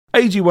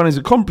AG1 is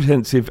a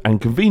comprehensive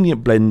and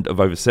convenient blend of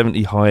over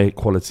 70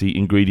 high-quality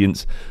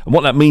ingredients, and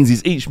what that means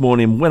is each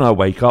morning when I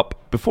wake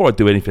up, before I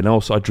do anything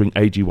else, I drink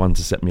AG1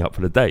 to set me up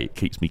for the day. It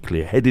keeps me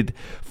clear-headed,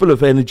 full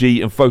of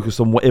energy, and focused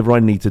on whatever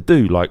I need to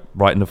do, like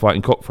writing the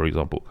Fighting Cock, for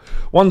example.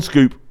 One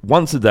scoop,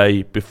 once a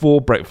day,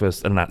 before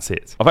breakfast, and that's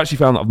it. I've actually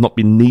found that I've not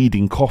been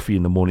needing coffee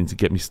in the morning to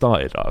get me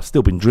started. I've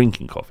still been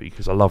drinking coffee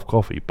because I love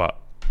coffee, but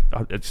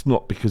it's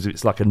not because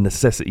it's like a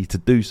necessity to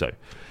do so.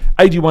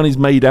 AG1 is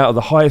made out of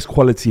the highest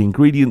quality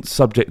ingredients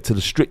subject to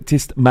the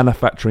strictest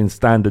manufacturing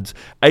standards.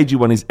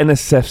 AG1 is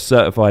NSF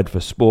certified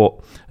for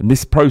sport, and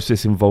this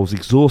process involves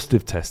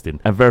exhaustive testing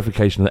and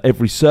verification that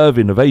every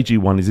serving of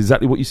AG1 is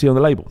exactly what you see on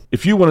the label.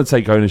 If you want to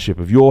take ownership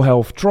of your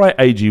health, try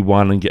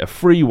AG1 and get a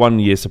free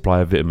 1-year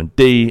supply of vitamin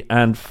D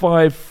and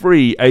 5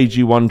 free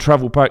AG1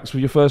 travel packs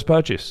with your first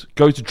purchase.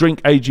 Go to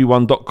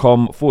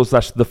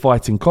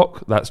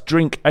drinkag1.com/thefightingcock. That's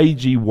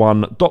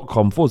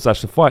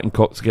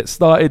drinkag1.com/thefightingcock to get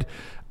started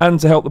and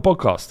to help the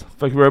podcast.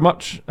 Thank you very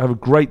much. Have a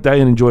great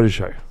day and enjoy the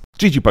show.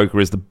 GG Poker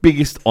is the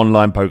biggest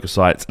online poker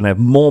site and they have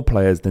more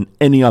players than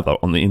any other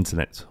on the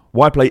internet.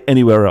 Why play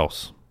anywhere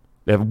else?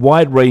 They have a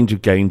wide range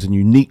of games and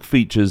unique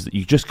features that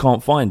you just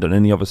can't find on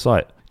any other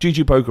site.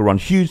 GG Poker run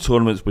huge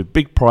tournaments with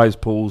big prize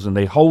pools and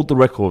they hold the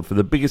record for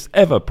the biggest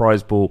ever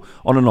prize pool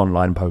on an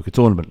online poker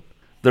tournament.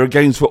 There are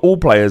games for all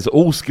players at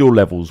all skill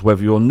levels,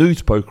 whether you're new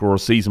to poker or a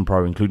seasoned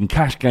pro, including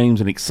cash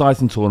games and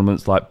exciting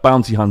tournaments like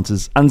Bounty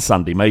Hunters and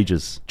Sunday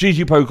Majors.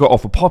 GG Poker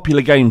offer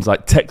popular games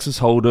like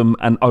Texas Hold'em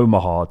and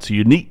Omaha to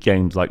unique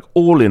games like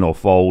All In or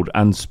Fold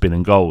and Spin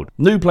and Gold.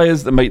 New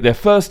players that make their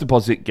first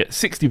deposit get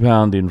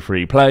 £60 in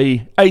free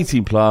play,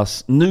 18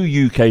 plus, new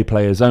UK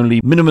players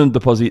only, minimum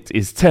deposit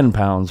is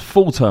 £10,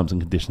 full terms and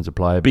conditions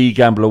apply.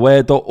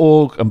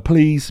 BeGambleAware.org and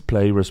please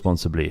play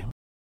responsibly.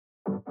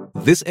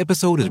 This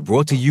episode is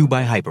brought to you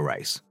by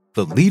Hyperice,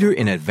 the leader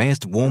in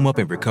advanced warm-up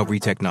and recovery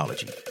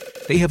technology.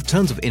 They have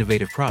tons of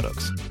innovative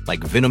products,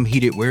 like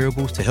Venom-heated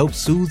wearables to help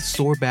soothe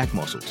sore back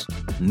muscles,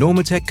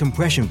 Normatec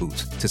compression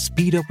boots to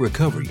speed up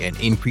recovery and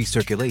increase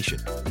circulation,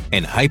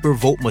 and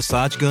Hypervolt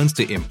massage guns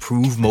to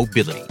improve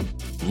mobility.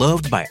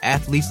 Loved by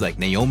athletes like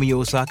Naomi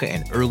Osaka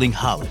and Erling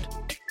Haaland.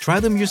 Try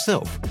them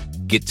yourself.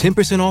 Get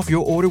 10% off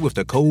your order with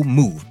the code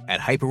MOVE at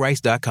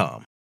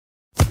Hyperice.com.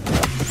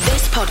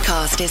 This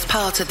podcast is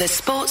part of the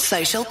Sports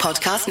Social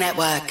Podcast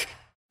Network.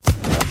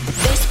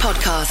 This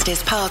podcast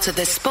is part of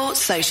the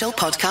Sports Social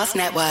Podcast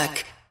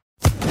Network.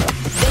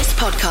 This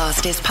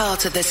podcast is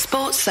part of the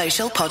Sports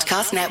Social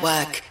Podcast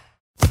Network.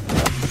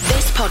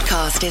 This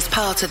podcast is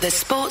part of the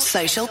Sports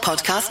Social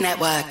Podcast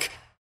Network.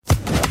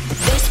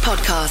 This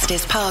podcast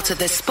is part of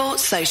the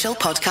Sports Social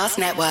Podcast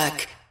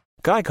Network.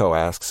 Geico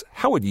asks,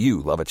 how would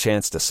you love a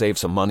chance to save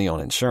some money on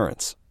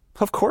insurance?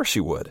 Of course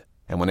you would.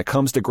 And when it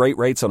comes to great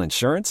rates on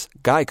insurance,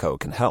 Geico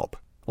can help.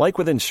 Like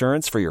with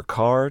insurance for your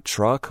car,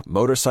 truck,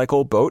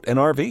 motorcycle, boat, and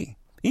RV.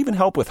 Even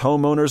help with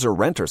homeowners or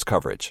renters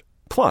coverage.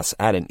 Plus,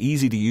 add an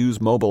easy-to-use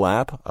mobile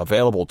app,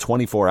 available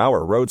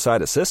 24-hour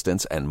roadside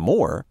assistance, and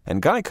more,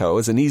 and Geico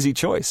is an easy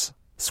choice.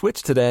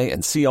 Switch today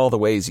and see all the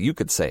ways you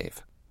could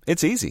save.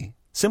 It's easy.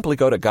 Simply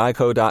go to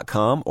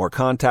geico.com or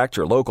contact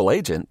your local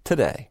agent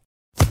today.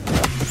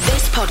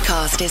 This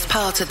podcast is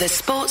part of the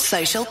Sports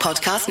Social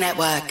Podcast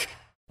Network.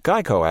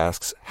 Geico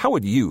asks, how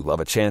would you love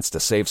a chance to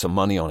save some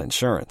money on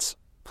insurance?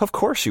 Of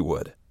course you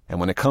would. And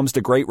when it comes to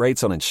great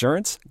rates on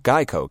insurance,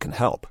 Geico can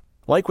help.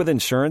 Like with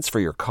insurance for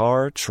your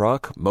car,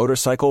 truck,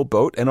 motorcycle,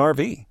 boat, and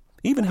RV.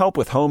 Even help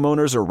with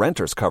homeowners or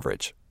renters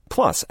coverage.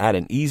 Plus, add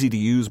an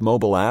easy-to-use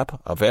mobile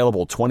app,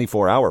 available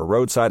 24-hour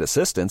roadside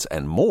assistance,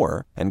 and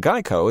more, and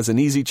Geico is an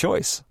easy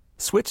choice.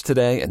 Switch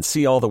today and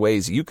see all the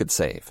ways you could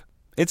save.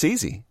 It's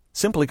easy.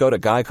 Simply go to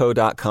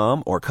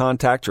geico.com or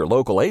contact your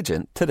local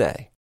agent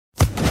today.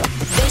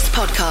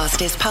 This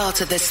podcast is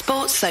part of the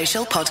Sports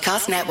Social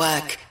Podcast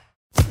Network.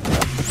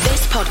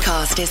 This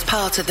podcast is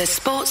part of the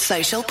Sports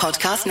Social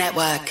Podcast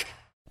Network.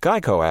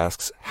 Geico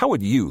asks, how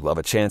would you love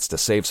a chance to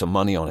save some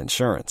money on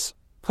insurance?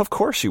 Of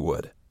course you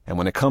would. And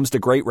when it comes to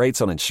great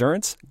rates on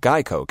insurance,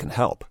 Geico can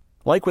help.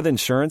 Like with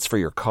insurance for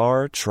your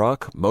car,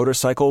 truck,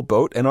 motorcycle,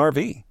 boat, and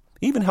RV.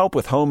 Even help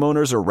with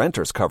homeowners or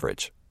renters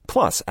coverage.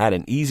 Plus, add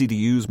an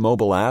easy-to-use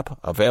mobile app,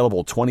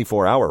 available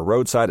 24-hour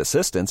roadside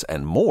assistance,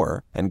 and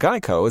more, and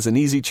Geico is an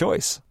easy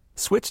choice.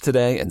 Switch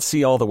today and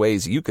see all the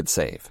ways you could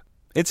save.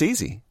 It's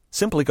easy.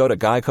 Simply go to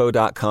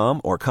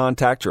geico.com or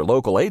contact your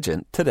local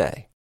agent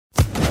today.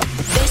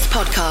 This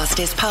podcast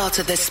is part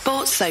of the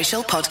Sports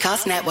Social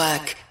Podcast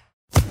Network.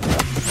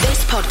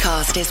 This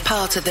podcast is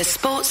part of the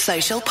Sports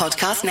Social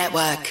Podcast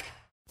Network.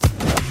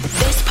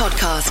 This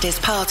podcast is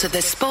part of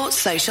the Sports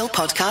Social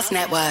Podcast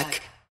Network.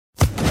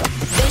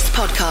 This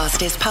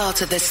podcast is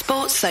part of the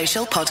Sports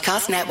Social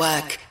Podcast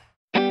Network.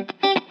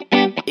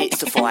 It's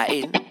the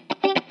fighting.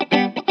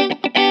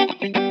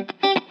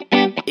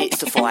 It's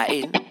the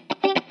fighting.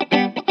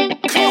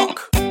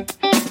 Clock.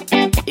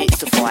 It's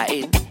the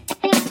fighting.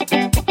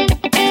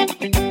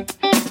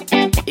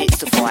 It's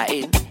the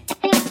fighting.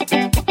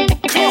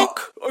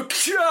 Clock.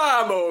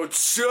 Come on,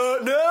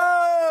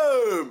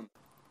 Tottenham!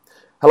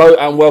 Hello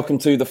and welcome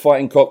to The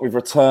Fighting Cock. We've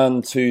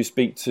returned to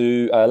speak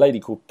to a lady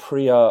called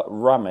Priya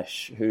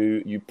Ramesh,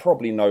 who you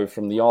probably know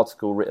from the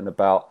article written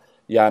about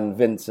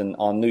Vincent,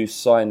 our new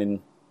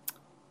signing.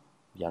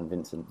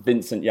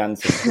 Vincent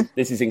Janssen.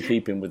 This is in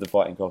keeping with The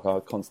Fighting Cock.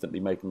 I'm constantly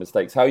making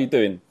mistakes. How are you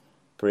doing,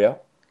 Priya?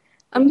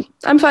 I'm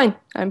fine.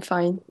 I'm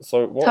fine.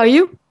 So what? How are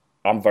you?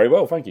 I'm very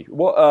well, thank you.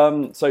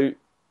 What? So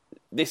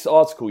this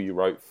article you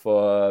wrote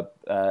for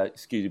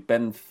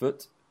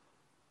Benfoot.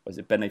 Was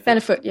it Benefit?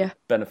 Benefit, yeah.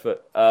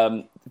 Benefit.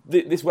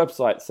 This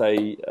website's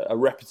a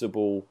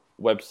reputable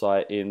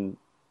website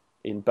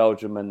in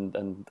Belgium and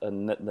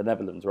the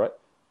Netherlands, right?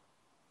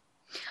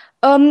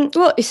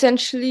 Well,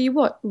 essentially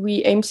what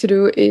we aim to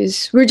do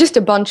is we're just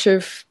a bunch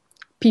of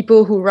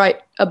people who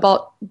write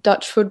about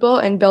Dutch football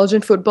and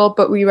Belgian football,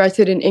 but we write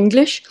it in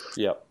English.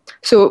 Yeah.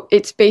 So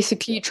it's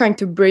basically trying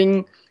to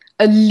bring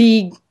a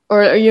league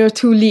or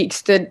two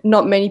leagues that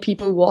not many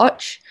people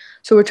watch.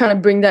 So we're trying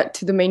to bring that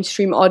to the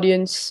mainstream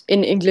audience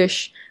in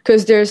English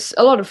because there's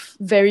a lot of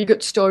very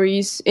good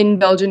stories in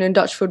Belgian and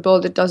Dutch football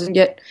that doesn't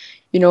get,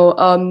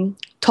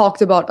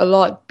 talked about a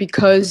lot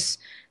because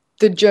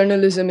the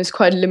journalism is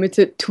quite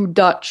limited to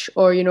Dutch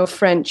or,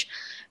 French.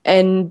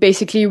 And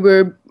basically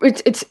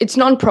it's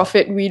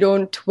non-profit. We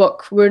don't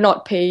work. We're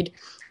not paid.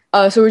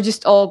 So we're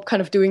just all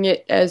kind of doing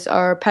it as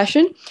our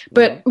passion.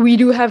 But we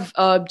do have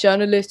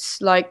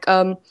journalists like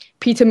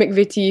Peter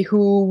McVitie,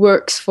 who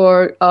works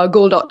for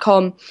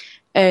Goal.com,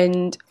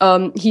 and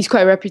he's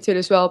quite reputed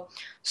as well.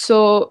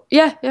 So,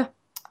 yeah.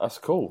 That's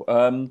cool.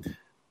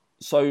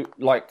 So,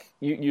 like,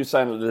 you're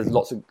saying that there's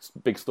lots of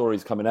big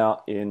stories coming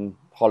out in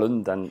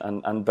Holland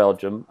and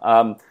Belgium.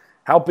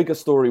 How big a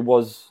story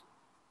was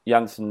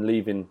Janssen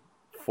leaving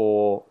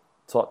for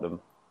Tottenham?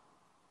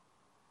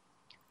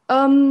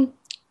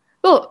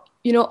 Well,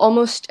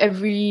 almost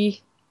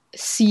every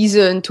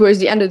season, towards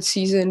the end of the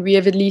season, we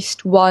have at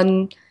least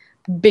one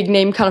big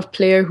name kind of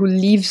player who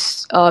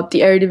leaves the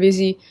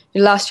Eredivisie.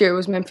 Last year it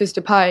was Memphis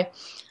Depay.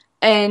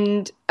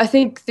 And I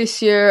think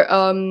this year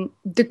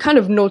the kind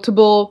of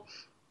notable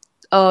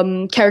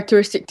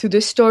characteristic to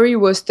this story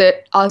was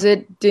that AZ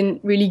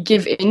didn't really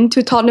give in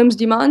to Tottenham's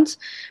demands,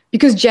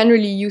 because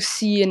generally you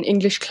see an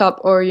English club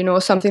or,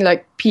 something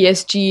like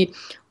PSG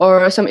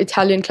or some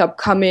Italian club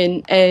come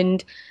in,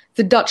 and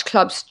the Dutch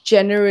clubs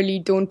generally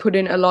don't put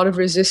in a lot of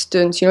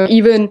resistance.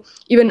 Even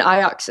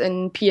Ajax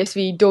and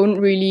PSV don't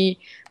really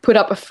put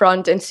up a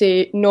front and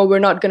say, no, we're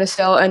not going to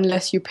sell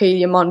unless you pay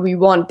the amount we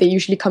want. They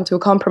usually come to a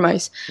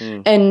compromise.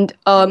 And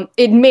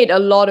it made a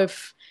lot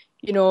of,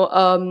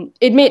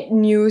 it made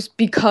news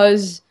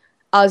because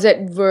AZ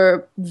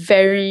were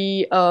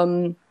very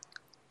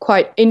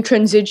quite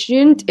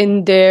intransigent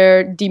in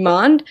their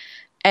demand.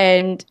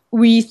 And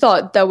we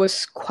thought that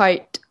was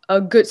quite a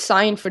good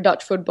sign for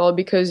Dutch football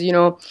because,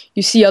 you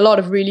see a lot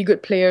of really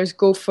good players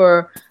go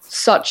for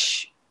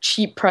such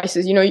cheap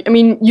prices.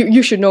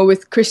 You should know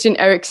with Christian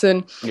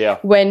Eriksen,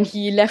 when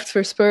he left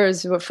for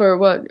Spurs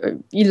for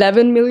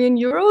 11 million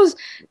euros,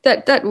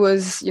 that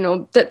was,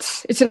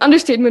 it's an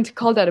understatement to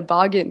call that a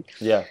bargain.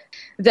 Yeah.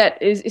 That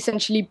is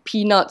essentially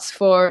peanuts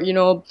for,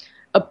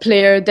 a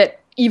player that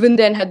even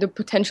then had the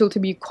potential to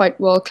be quite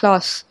world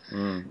class.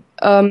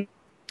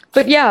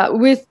 But yeah,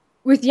 with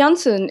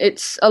Janssen,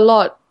 it's a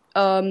lot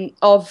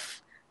of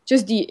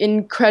just the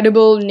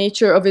incredible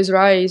nature of his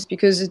rise,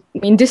 because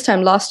this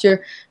time last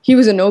year he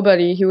was a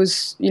nobody. He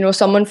was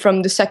someone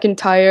from the second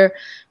tier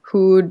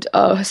who'd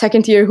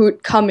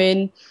come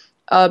in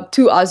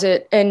to AZ,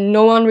 and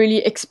no one really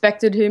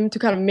expected him to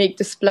kind of make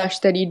the splash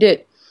that he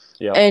did.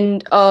 Yeah.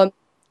 And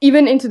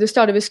even into the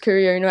start of his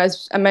career,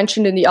 as I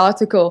mentioned in the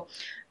article,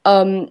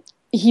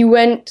 he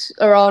went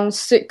around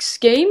 6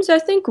 games, I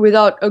think,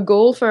 without a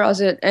goal for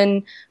AZ,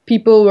 and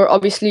people were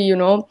obviously,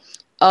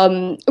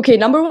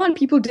 number one,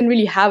 people didn't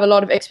really have a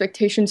lot of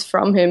expectations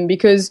from him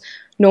because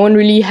no one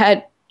really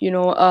had,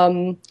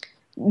 no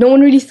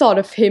one really thought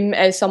of him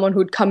as someone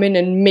who'd come in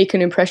and make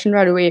an impression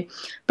right away.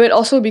 But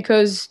also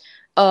because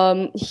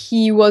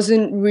he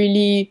wasn't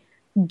really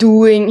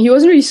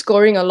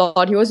scoring a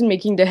lot. He wasn't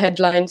making the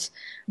headlines.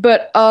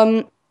 But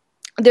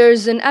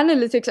there's an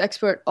analytics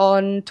expert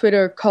on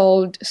Twitter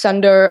called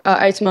Sander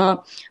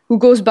Eidsma, who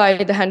goes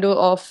by the handle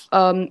of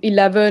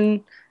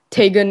 11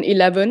 Tegen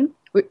 11.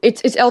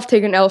 It's Elf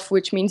Tegen Elf,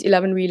 which means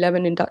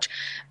 11v11 in Dutch.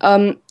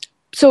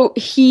 So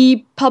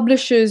he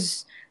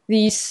publishes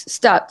these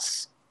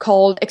stats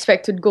called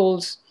expected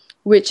goals,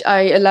 which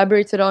I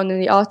elaborated on in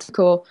the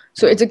article.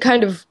 So it's a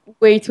kind of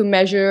way to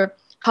measure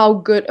how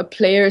good a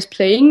player is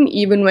playing,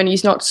 even when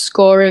he's not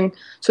scoring.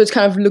 So it's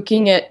kind of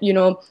looking at,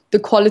 the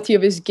quality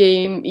of his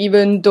game,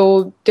 even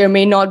though there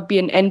may not be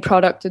an end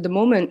product at the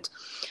moment.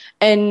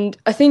 And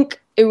I think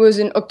it was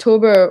in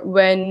October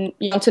when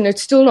Janssen had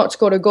still not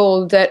scored a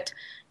goal that,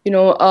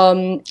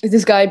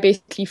 this guy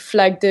basically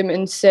flagged him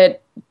and said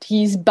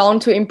he's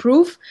bound to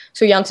improve.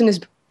 So Janssen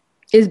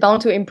is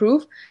bound to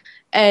improve,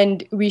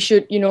 and we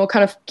should,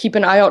 kind of keep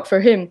an eye out for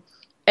him.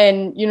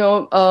 And,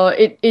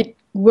 it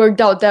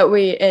worked out that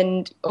way.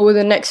 And over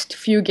the next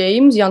few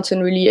games,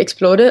 Janssen really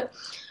exploded.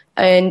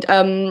 And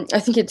I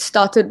think it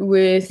started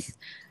with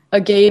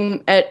a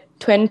game at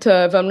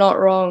Twente, if I'm not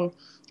wrong,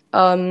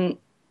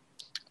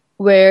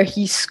 where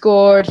he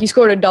scored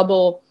a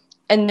double,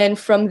 and then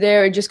from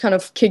there it just kind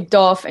of kicked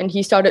off, and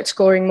he started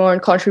scoring more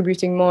and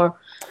contributing more.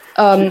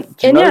 Do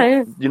you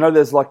know,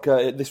 there's like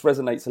this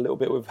resonates a little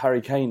bit with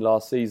Harry Kane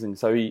last season.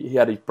 So he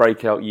had his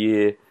breakout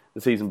year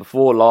the season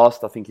before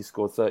last. I think he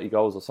scored 30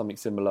 goals or something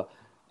similar.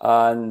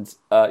 And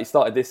he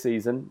started this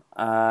season.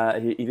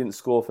 He didn't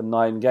score for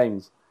 9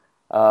 games.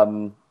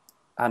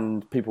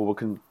 And people were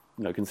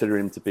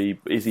considering him to be,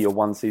 is he a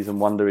one-season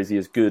wonder? Is he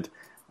as good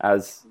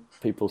as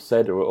people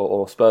said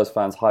or Spurs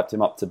fans hyped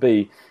him up to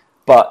be?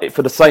 But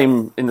for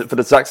the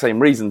exact same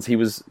reasons, he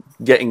was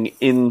getting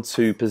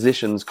into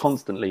positions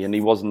constantly, and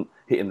he wasn't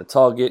hitting the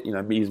target.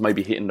 He was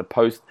maybe hitting the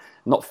post,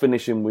 not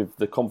finishing with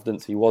the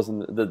confidence he was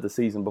in the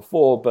season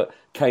before. But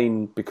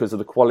Kane, because of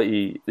the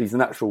quality, his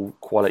natural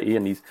quality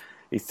and his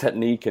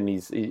technique, and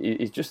he's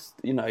just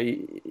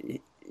he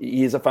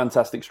is a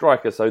fantastic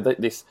striker. So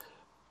this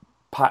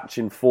patch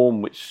in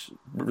form, which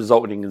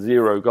resulted in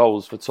 0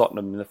 goals for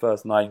Tottenham in the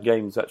first 9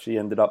 games, actually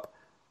ended up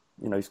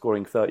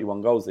scoring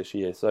 31 goals this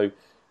year. So.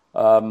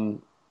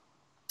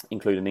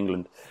 Including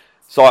England.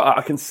 So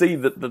I can see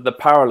the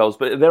parallels,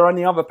 but are there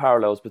any other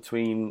parallels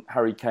between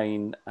Harry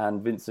Kane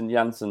and Vincent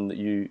Janssen that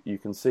you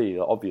can see,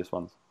 the obvious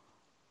ones?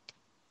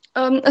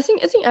 I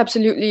think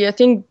absolutely. I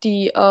think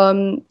the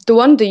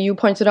one that you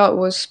pointed out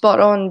was spot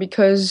on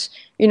because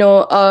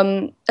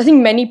I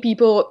think many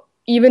people,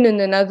 even in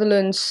the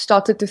Netherlands,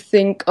 started to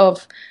think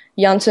of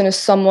Janssen as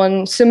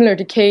someone similar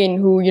to Kane,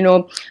 who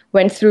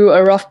went through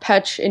a rough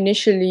patch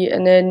initially,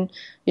 and then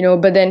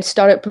but then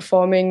started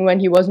performing when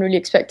he wasn't really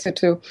expected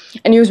to,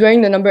 and he was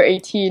wearing the number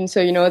 18.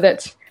 So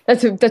that's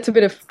a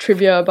bit of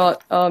trivia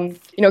about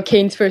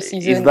Kane's first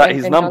season. Is that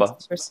his number?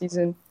 Janssen's first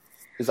season.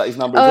 Is that his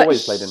number? He's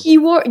always played in. He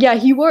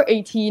wore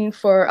 18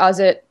 for AZ,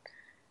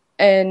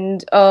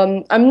 and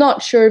I'm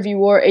not sure if he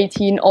wore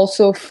 18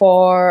 also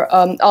for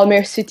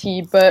Almere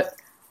City, but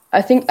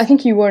I think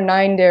he wore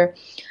 9 there.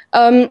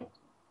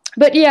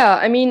 But yeah,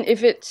 I mean,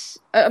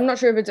 I'm not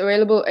sure if it's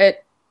available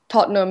at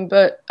Tottenham,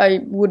 but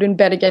I wouldn't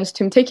bet against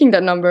him taking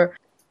that number.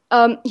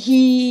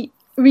 He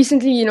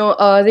recently,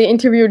 they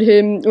interviewed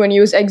him when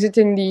he was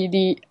exiting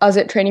the AZ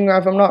training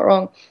ground, if I'm not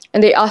wrong,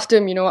 and they asked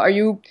him, are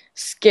you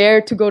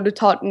scared to go to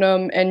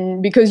Tottenham,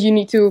 and because you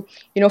need to,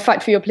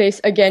 fight for your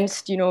place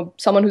against,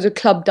 someone who's a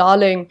club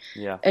darling,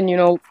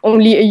 and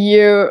only a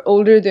year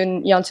older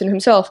than Janssen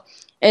himself.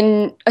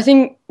 And I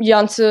think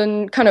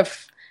Janssen kind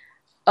of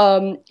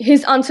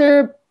his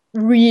answer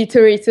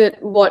reiterated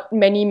what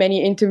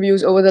many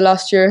interviews over the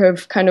last year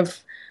have kind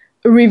of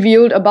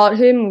revealed about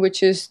him,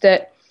 which is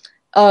that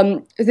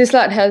this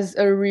lad has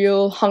a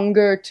real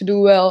hunger to do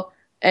well,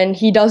 and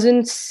he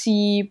doesn't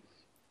see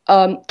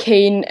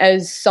Kane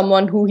as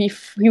someone who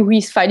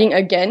he's fighting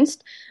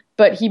against,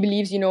 but he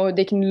believes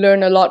they can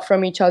learn a lot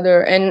from each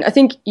other. And I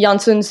think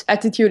Janssen's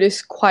attitude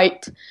is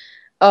quite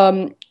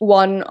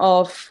one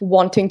of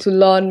wanting to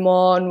learn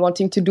more and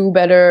wanting to do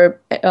better,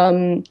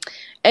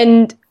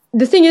 and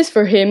the thing is,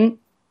 for him,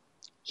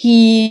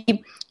 he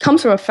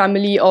comes from a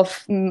family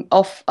of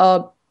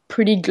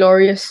pretty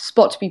glorious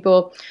sports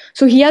people,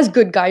 so he has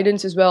good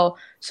guidance as well.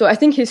 So I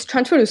think his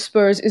transfer to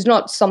Spurs is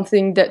not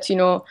something that's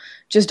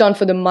just done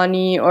for the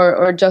money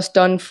or just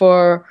done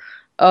for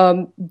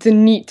the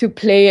need to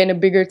play in a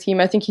bigger team.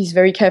 I think he's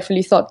very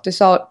carefully thought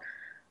this out.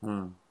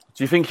 Do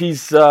you think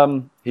he's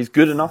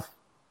good enough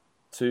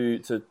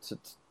to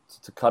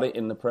cut it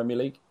in the Premier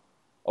League?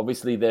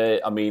 Obviously,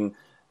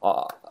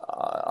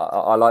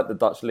 I like the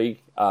Dutch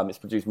league. It's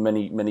produced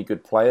many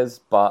good players,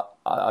 but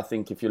I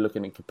think if you're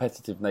looking at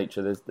competitive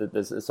nature,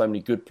 there's so many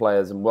good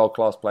players and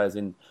world-class players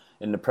in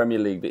the Premier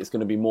League that it's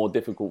going to be more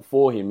difficult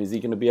for him. Is he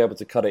going to be able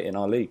to cut it in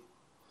our league?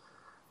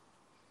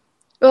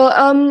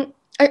 Well,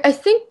 I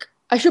think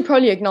I should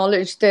probably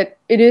acknowledge that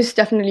it is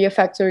definitely a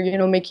factor.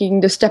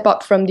 Making the step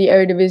up from the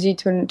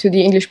Eredivisie to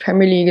the English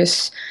Premier League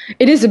is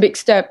a big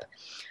step.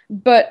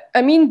 But,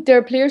 I mean, there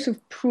are players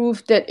who've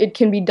proved that it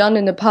can be done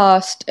in the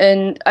past.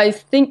 And I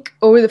think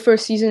over the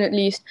first season, at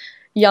least,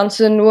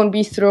 Janssen won't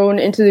be thrown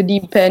into the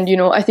deep end.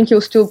 I think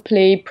he'll still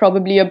play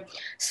probably a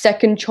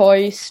second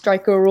choice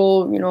striker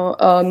role,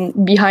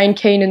 behind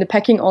Kane in the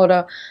pecking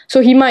order. So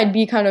he might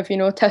be kind of,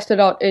 tested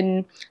out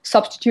in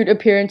substitute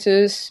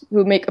appearances,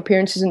 who make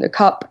appearances in the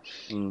cup.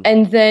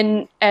 And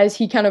then as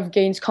he kind of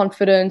gains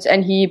confidence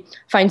and he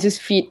finds his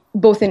feet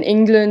both in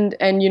England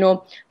and,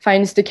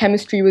 finds the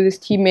chemistry with his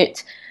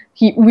teammates,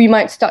 we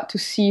might start to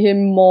see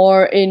him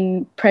more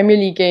in Premier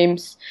League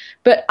games.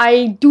 But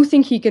I do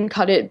think he can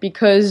cut it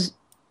because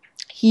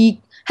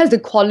he has the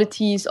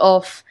qualities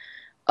of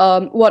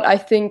what I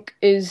think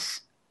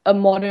is a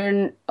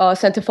modern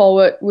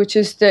centre-forward, which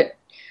is that,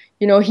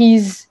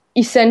 he's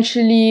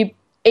essentially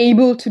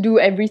able to do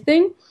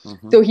everything,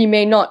 though he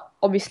may not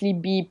obviously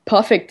be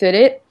perfect at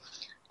it.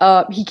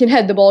 He can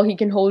head the ball, he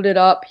can hold it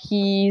up,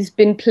 he's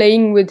been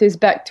playing with his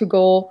back to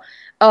goal,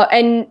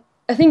 and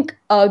I think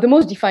the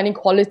most defining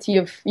quality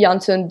of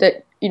Janssen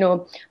that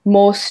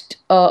most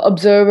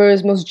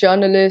observers, most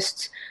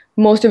journalists,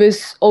 most of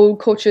his old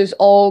coaches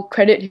all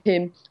credit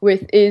him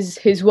with is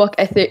his work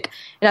ethic.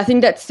 And I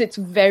think that sits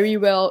very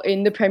well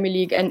in the Premier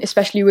League, and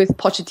especially with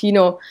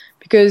Pochettino,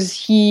 because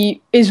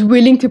he is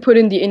willing to put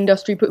in the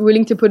industry,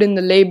 willing to put in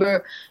the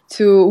labor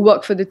to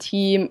work for the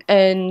team.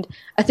 And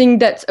I think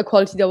that's a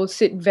quality that will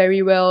sit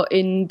very well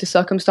in the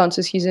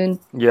circumstances he's in.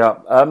 Yeah.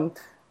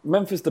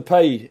 Memphis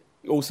Depay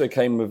also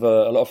came with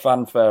a lot of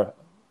fanfare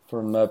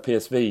from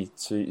PSV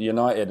to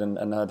United and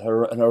had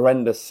an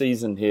horrendous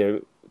season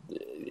here.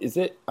 Is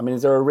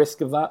there a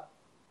risk of that?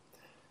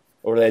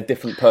 Or are there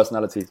different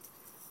personalities?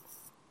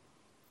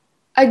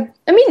 I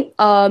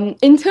mean,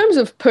 in terms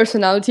of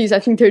personalities, I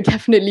think they're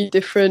definitely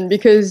different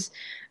because,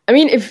 I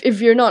mean, if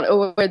you're not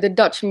aware, the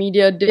Dutch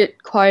media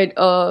did quite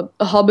a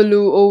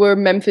hullabaloo over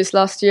Memphis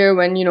last year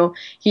when,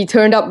 he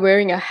turned up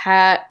wearing a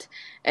hat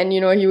and,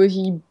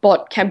 he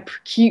bought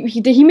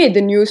he made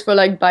the news for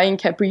like buying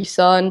Capri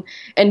Sun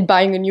and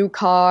buying a new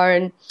car,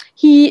 and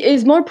he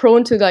is more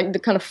prone to like the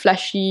kind of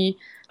flashy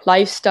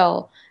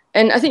lifestyle.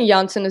 And I think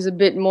Janssen is a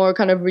bit more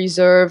kind of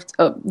reserved,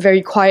 a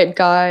very quiet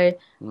guy,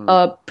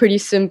 pretty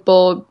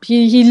simple.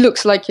 He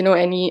looks like,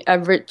 any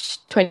average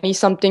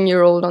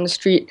 20-something-year-old on the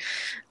street.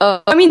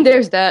 I mean,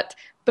 there's that.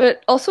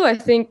 But also I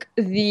think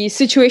the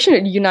situation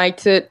at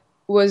United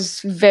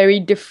was very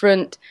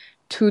different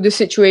to the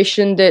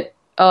situation that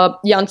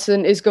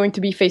Janssen is going to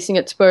be facing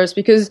at Spurs,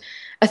 because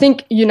I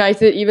think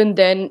United even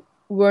then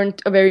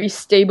weren't in a very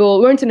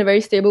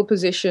stable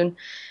position.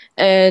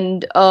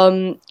 And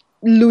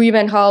Louis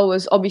van Gaal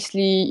was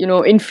obviously,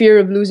 in fear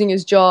of losing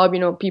his job.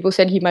 People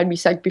said he might be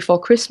sacked before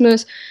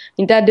Christmas. I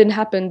mean, that didn't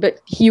happen, but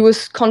he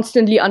was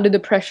constantly under the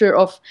pressure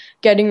of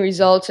getting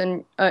results,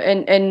 and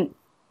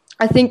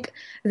I think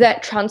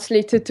that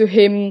translated to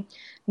him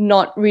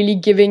not really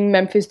giving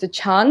Memphis the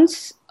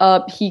chance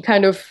he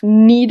kind of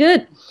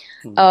needed.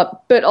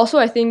 But also,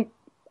 I think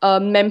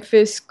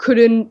Memphis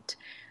couldn't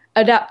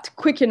adapt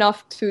quick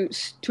enough to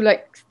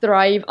like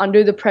thrive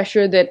under the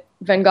pressure that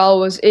Van Gaal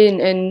was in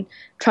and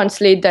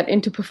translate that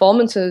into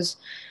performances.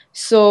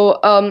 So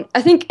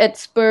I think at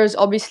Spurs,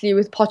 obviously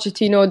with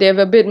Pochettino, they have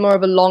a bit more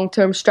of a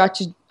long-term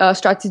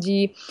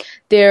strategy.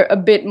 They're a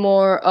bit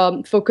more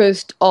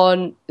focused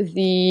on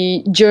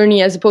the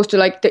journey as opposed to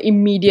like the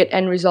immediate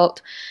end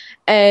result.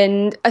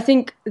 And I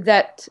think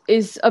that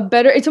is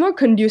it's a more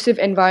conducive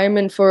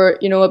environment for,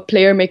 a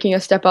player making a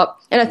step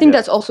up. And I think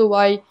that's also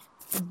why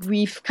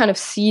we've kind of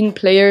seen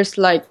players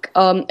like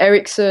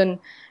Eriksen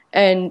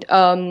and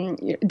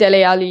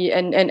Dele Alli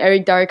and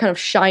Eric Dyer kind of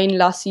shine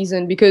last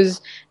season,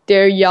 because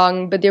they're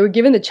young, but they were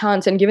given the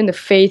chance and given the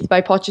faith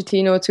by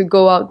Pochettino to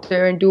go out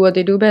there and do what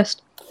they do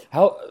best.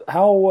 How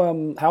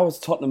is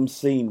Tottenham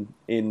seen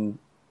in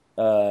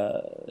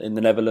the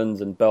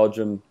Netherlands and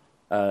Belgium,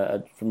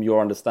 from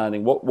your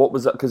understanding? What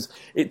was that? Because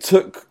it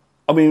took.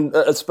 I mean,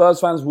 as Spurs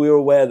fans, we were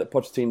aware that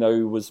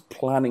Pochettino was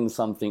planning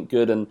something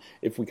good, and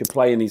if we could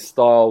play in his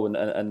style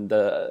and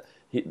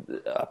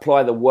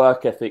apply the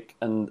work ethic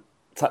and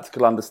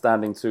tactical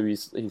understanding to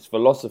his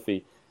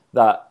philosophy,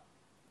 that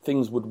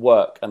things would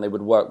work and they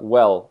would work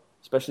well,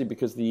 especially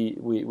because we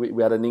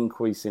had an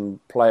increase in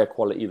player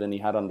quality than he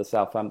had under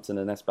Southampton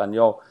and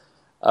Espanyol.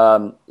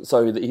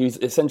 So that he was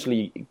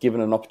essentially given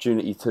an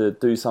opportunity to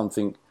do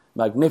something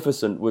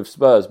magnificent with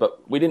Spurs,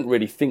 but we didn't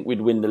really think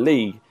we'd win the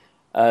league.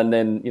 And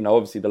then,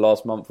 obviously the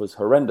last month was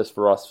horrendous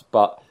for us,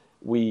 but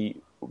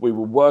we were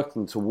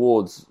working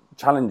towards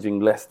challenging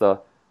Leicester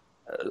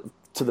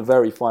to the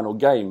very final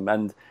game.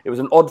 And it was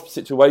an odd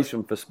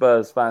situation for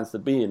Spurs fans to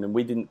be in, and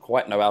we didn't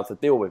quite know how to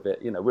deal with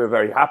it. We were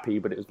very happy,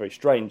 but it was very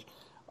strange.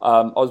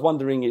 I was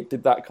wondering,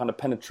 did that kind of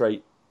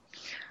penetrate?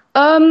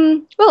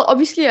 Well,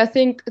 obviously, I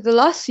think the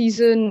last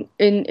season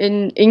in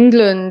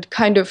England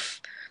kind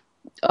of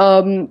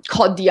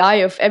caught the eye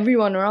of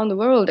everyone around the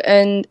world.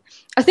 And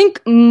I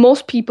think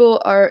most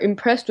people are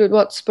impressed with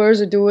what Spurs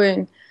are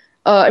doing.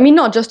 I mean,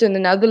 not just in the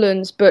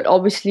Netherlands, but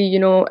obviously,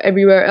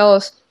 everywhere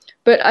else.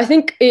 But I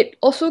think it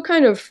also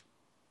kind of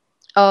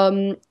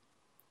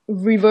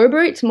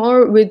reverberates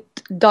more with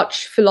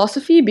Dutch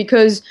philosophy,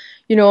 because,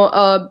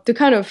 the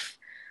kind of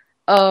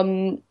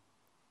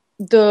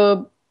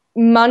the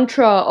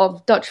mantra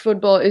of Dutch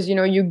football is,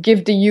 you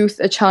give the youth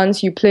a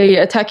chance, you play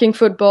attacking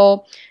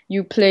football,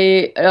 you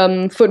play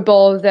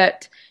football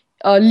that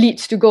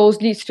leads to goals,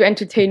 leads to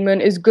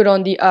entertainment, is good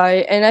on the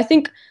eye. And I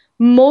think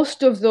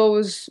most of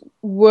those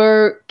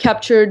were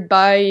captured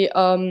by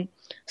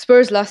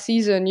Spurs last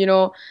season,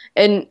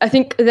 and I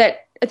think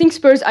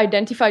Spurs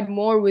identified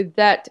more with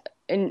that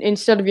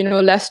instead of,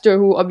 Leicester,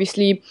 who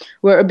obviously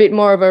were a bit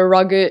more of a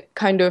rugged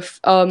kind of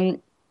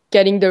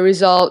getting the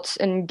results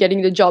and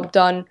getting the job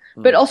done.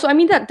 But also, I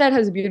mean, that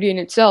has beauty in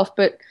itself.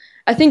 But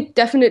I think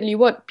definitely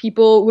what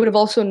people would have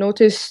also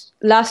noticed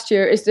last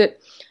year is that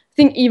I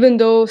think even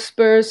though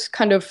Spurs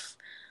kind of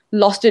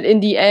lost it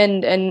in the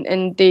end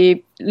and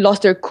they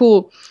lost their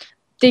cool,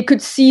 they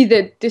could see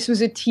that this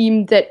was a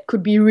team that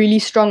could be really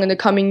strong in the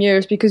coming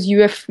years, because you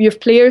have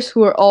players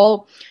who are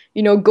all,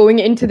 going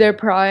into their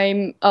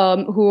prime,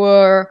 who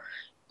are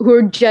who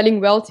are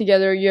gelling well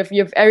together. You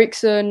have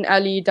Eriksson,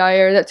 Ali,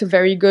 Dyer. That's a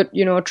very good,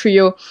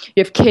 trio.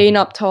 You have Kane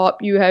up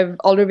top. You have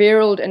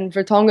Alderweireld and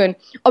Vertonghen.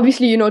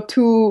 Obviously,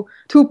 two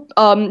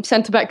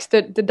centre backs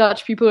that the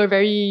Dutch people are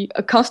very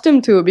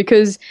accustomed to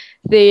because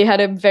they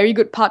had a very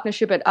good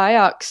partnership at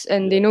Ajax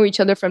and they know each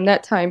other from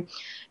that time.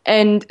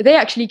 And they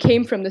actually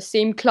came from the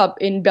same club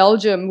in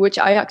Belgium, which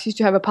Ajax used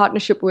to have a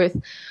partnership with.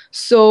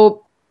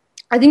 So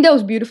I think that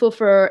was beautiful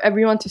for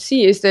everyone to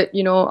see, is that,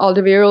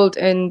 Alderweireld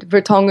and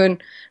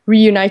Vertonghen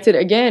reunited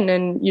again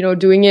and,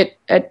 doing it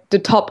at the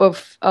top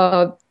of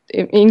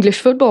English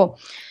football.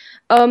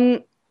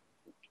 And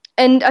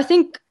I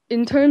think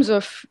in terms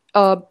of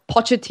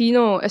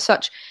Pochettino as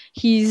such,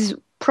 he's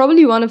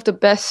probably one of the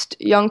best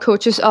young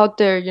coaches out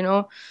there,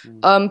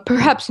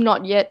 perhaps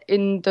not yet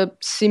in the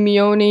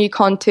Simeone,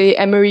 Conte,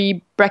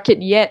 Emery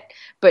bracket yet,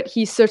 but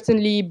he's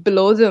certainly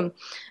below them.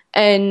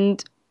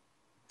 And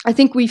I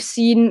think we've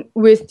seen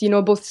with,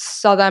 both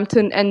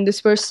Southampton and the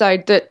Spurs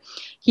side that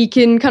he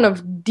can kind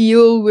of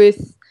deal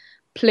with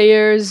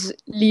players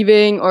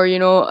leaving or,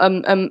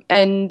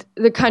 and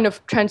the kind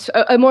of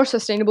a more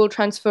sustainable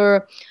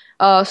transfer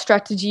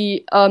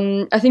strategy.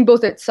 I think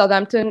both at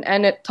Southampton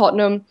and at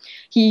Tottenham,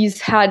 he's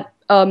had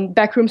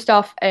backroom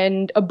staff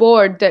and a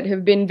board that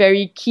have been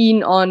very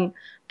keen on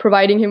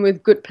providing him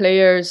with good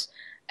players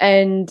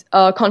and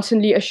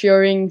constantly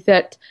assuring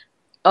that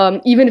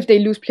even if they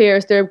lose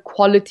players, their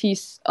quality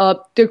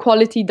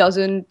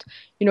doesn't,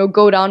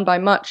 go down by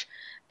much.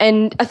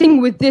 And I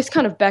think with this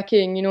kind of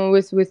backing,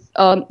 with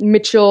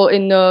Mitchell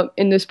in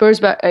the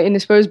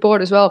Spurs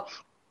board as well,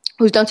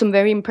 who's done some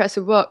very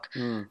impressive work.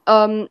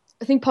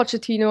 I think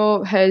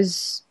Pochettino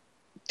has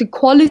the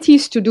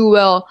qualities to do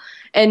well,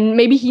 and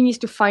maybe he needs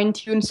to fine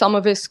tune some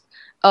of his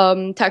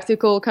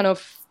tactical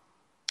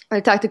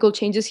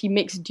changes he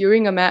makes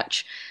during a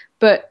match.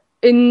 But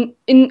in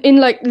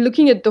like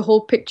looking at the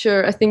whole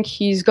picture, I think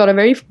he's got a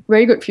very,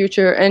 very good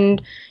future, and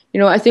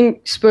I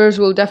think Spurs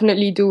will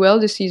definitely do well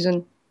this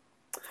season.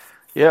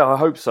 Yeah, I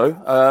hope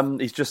so.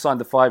 He's just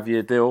signed a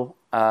 5-year deal,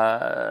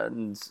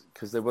 and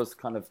because there was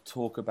kind of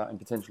talk about him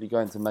potentially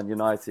going to Man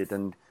United,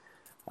 and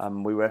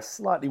we were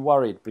slightly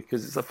worried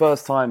because it's the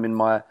first time in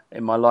my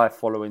life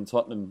following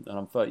Tottenham, and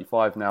I'm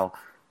 35 now,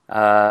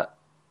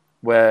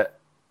 where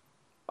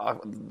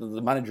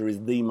the manager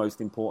is the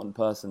most important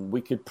person.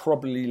 We could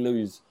probably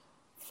lose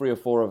 3 or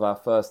 4 of our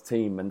first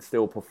team and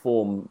still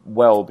perform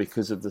well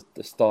because of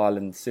the style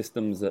and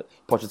systems that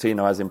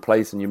Pochettino has in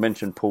place. And you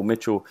mentioned Paul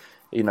Mitchell.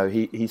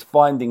 He's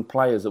finding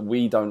players that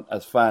we don't,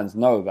 as fans,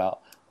 know about.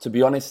 To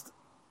be honest,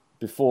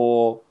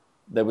 before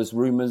there was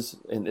rumours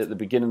at the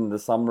beginning of the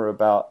summer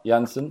about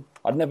Janssen,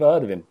 I'd never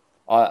heard of him.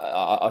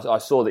 I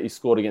saw that he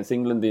scored against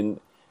England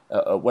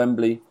at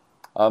Wembley.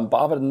 But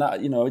other than that, I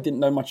didn't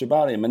know much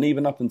about him. And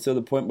even up until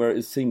the point where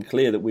it seemed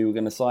clear that we were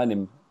going to sign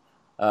him,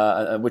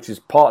 which is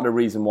part of the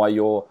reason why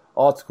your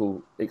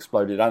article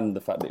exploded and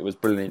the fact that it was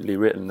brilliantly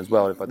written as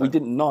well. We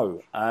didn't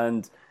know,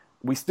 and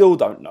we still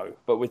don't know,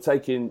 but we're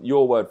taking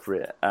your word for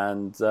it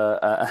and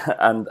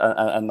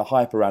the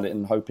hype around it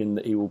and hoping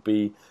that he will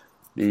be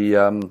the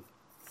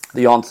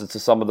answer to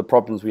some of the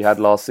problems we had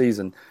last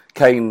season.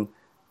 Kane,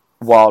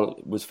 while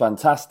it was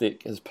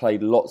fantastic, has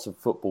played lots of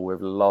football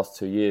over the last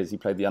 2 years. He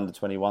played the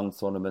under-21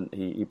 tournament.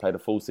 He played a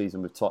full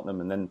season with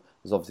Tottenham and then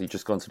has obviously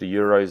just gone to the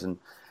Euros and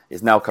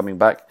is now coming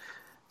back.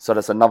 So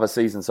that's another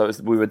season. So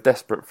we were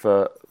desperate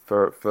for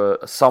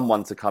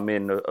someone to come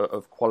in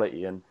of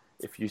quality. And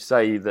if you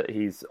say that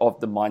he's of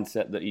the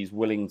mindset that he's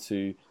willing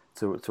to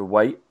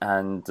wait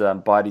and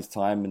bide his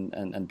time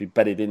and be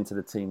bedded into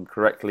the team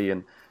correctly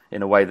and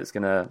in a way that's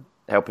going to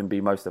help him be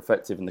most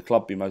effective and the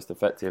club be most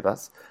effective,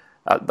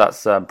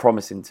 that's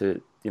promising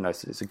to,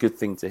 it's a good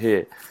thing to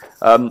hear.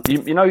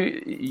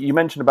 You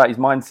mentioned about his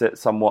mindset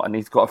somewhat, and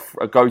he's got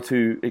a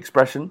go-to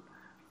expression.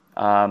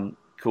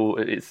 Cool.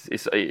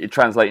 It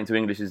translates into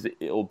English is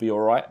 "it'll be all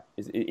right."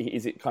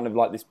 Is it kind of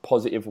like this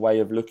positive way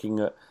of looking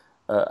at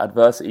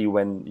adversity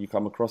when you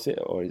come across it,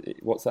 or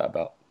what's that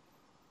about?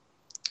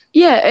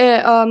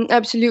 Yeah,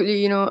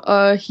 absolutely.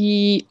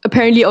 He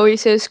apparently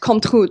always says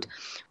 "komt goed,"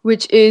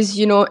 which is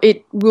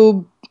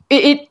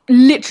it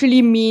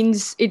literally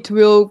means it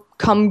will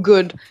come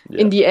good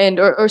in the end,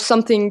 or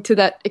something to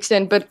that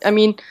extent. But I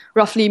mean,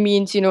 roughly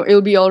means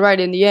it'll be all right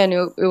in the end.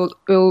 It'll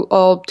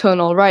all turn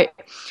all right.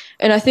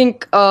 And I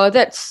think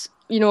that's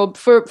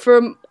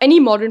for any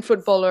modern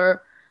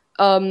footballer,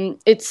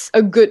 it's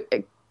a good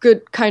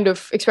kind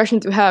of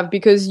expression to have,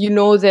 because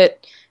that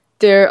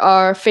there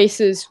are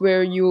phases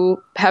where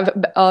you have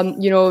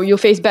you'll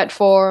face bad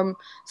form,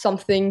 some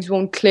things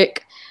won't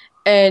click,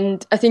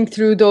 and I think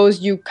through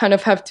those you kind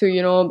of have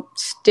to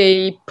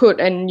stay put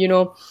and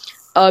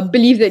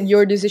believe that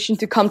your decision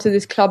to come to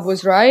this club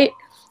was right,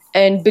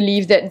 and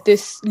believe that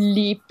this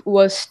leap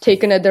was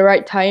taken at the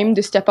right time,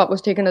 the step up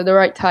was taken at the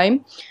right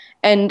time.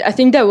 And I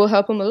think that will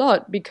help him a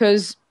lot,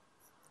 because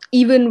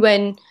even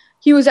when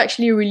he was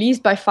actually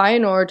released by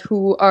Feyenoord,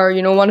 who are,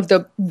 one of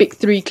the big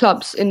 3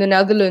 clubs in the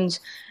Netherlands,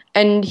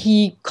 and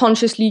he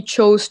consciously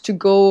chose to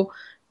go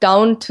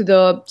down to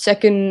the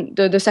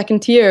second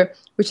tier,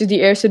 which is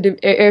the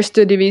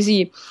Eerste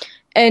Divisie.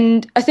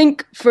 And I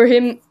think for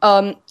him,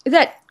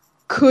 that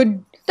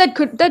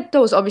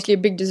was obviously a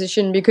big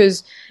decision,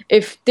 because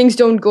if things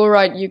don't go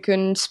right, you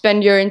can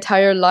spend your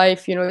entire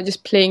life,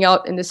 just playing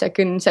out in the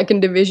second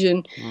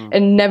division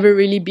and never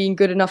really being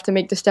good enough to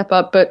make the step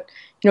up. But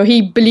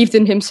he believed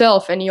in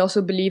himself, and he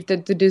also believed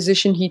that the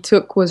decision he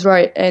took was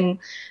right, and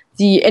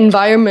the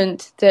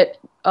environment that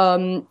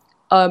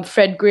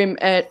Fred Grimm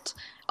at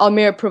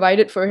Almere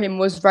provided for him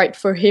was right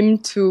for him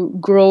to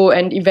grow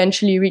and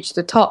eventually reach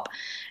the top.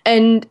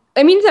 And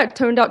I mean, that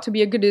turned out to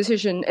be a good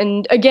decision.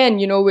 And again,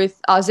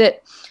 with AZ,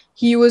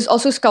 he was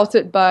also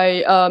scouted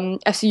by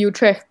FC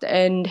Utrecht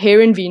and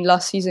Heerenveen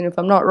last season, if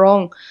I'm not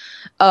wrong.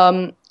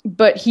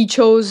 But he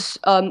chose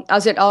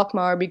AZ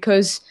Alkmaar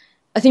because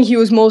I think he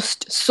was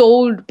most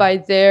sold by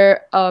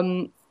their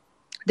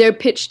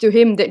pitch to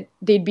him that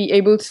they'd be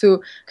able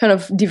to kind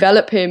of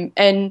develop him.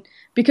 And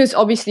because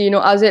obviously,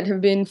 AZ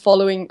have been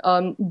following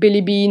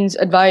Billy Beane's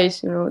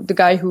advice, the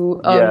guy who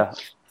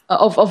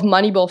of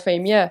Moneyball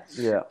fame,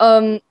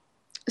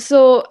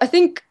 so I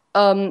think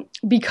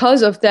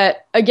because of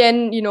that,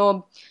 again,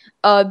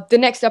 the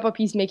next step up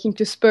he's making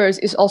to Spurs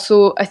is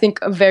also, I think,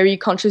 a very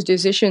conscious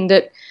decision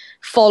that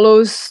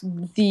follows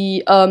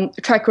the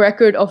track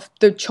record of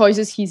the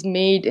choices he's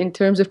made in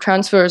terms of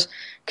transfers.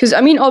 Because,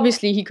 I mean,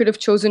 obviously, he could have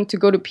chosen to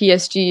go to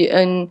PSG.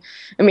 And,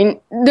 I mean,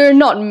 there are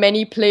not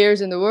many players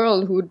in the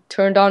world who would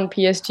turn down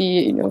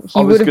PSG.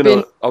 I was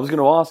going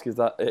to ask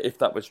if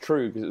that was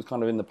true, because it was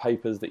kind of in the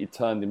papers that he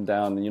turned him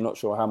down, and you're not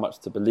sure how much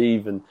to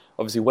believe. And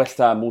obviously, West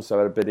Ham also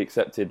had a bid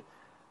accepted,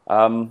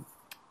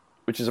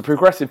 which is a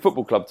progressive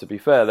football club, to be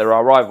fair. They're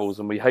our rivals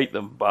and we hate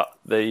them, but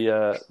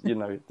they're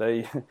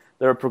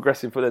a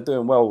progressive, they're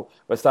doing well,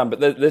 West Ham. But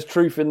there's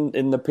truth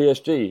in the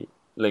PSG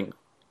link.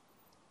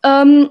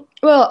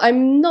 Well,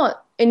 I'm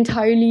not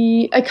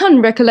entirely... I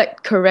can't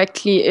recollect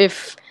correctly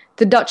if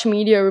the Dutch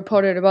media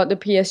reported about the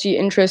PSG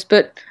interest,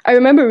 but I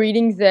remember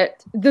reading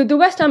that the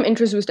West Ham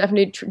interest was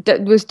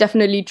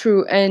definitely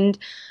true, and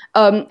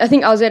I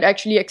think AZ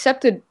actually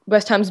accepted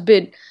West Ham's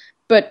bid,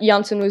 but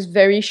Janssen was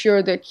very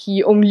sure that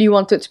he only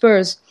wanted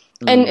Spurs.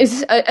 And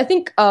I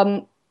think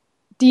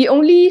the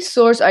only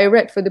source I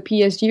read for the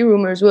PSG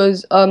rumors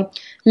was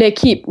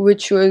L'Équipe,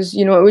 which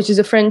is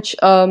a French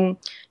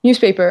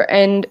newspaper,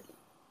 and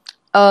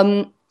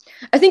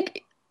I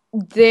think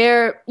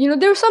there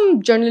were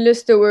some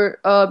journalists that were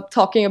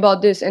talking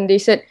about this, and they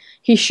said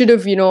he should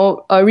have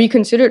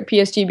reconsidered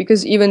PSG,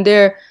 because even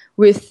there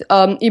with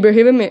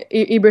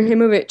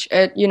Ibrahimovic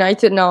at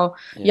United now,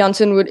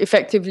 Janssen would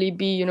effectively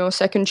be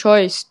second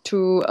choice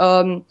to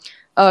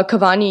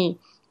Cavani,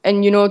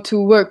 and to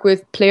work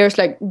with players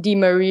like Di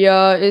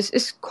Maria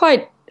is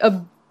quite a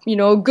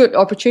good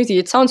opportunity.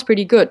 It sounds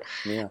pretty good,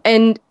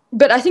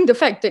 but I think the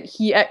fact that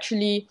he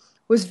actually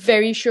was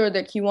very sure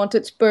that he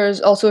wanted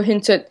Spurs also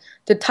hinted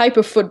the type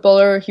of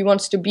footballer he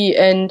wants to be,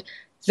 and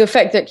the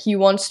fact that he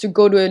wants to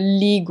go to a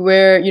league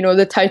where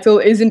the title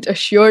isn't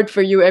assured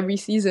for you every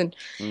season.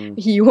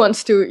 He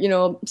wants to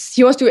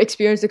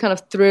experience the kind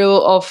of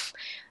thrill of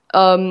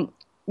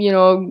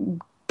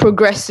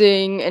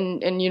progressing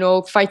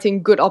and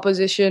fighting good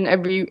opposition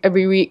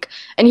every week.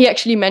 And he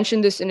actually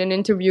mentioned this in an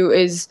interview,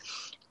 is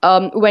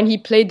when he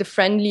played the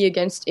friendly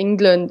against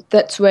England,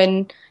 that's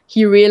when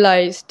he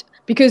realized,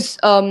 because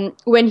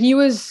when he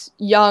was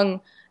young,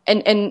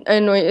 and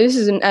this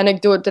is an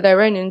anecdote that I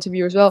read in an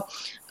interview as well,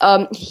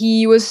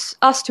 he was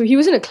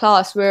in a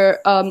class where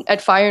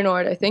at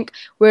Feyenoord, I think,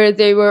 where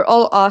they were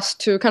all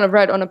asked to kind of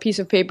write on a piece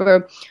of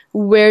paper,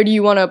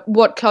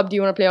 what club do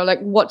you want to play, or like,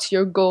 what's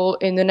your goal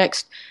in the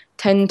next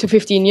 10 to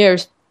 15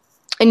 years?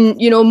 And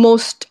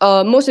most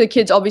of the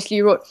kids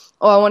obviously wrote,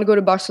 I want to go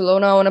to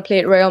Barcelona, I want to play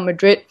at Real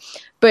Madrid.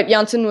 But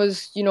Janssen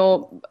was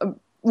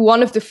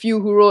one of the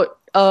few who wrote,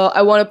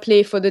 I want to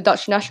play for the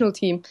Dutch national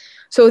team.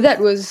 So that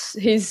was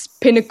his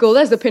pinnacle.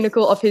 That's the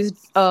pinnacle of his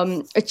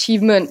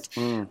achievement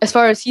as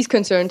far as he's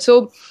concerned.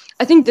 So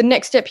I think the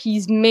next step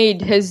he's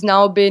made has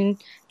now been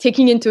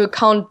taking into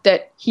account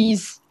that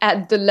he's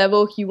at the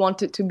level he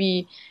wanted to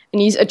be,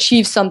 and he's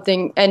achieved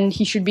something, and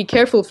he should be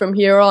careful from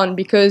here on,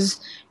 because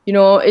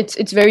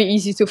it's very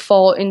easy to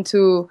fall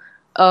into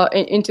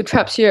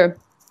traps here.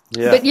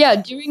 But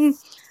during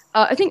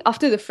I think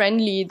after the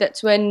friendly,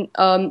 that's when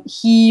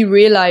he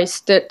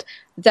realized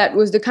that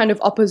was the kind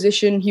of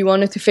opposition he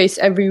wanted to face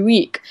every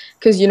week.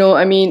 Because,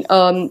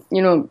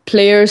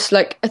 players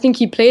like, I think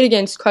he played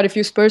against quite a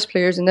few Spurs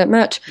players in that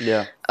match.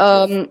 Yeah.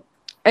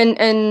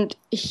 And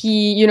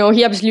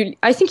he absolutely,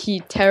 I think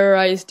he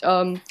terrorized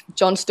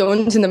John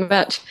Stones in the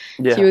match.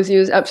 Yeah. He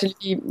was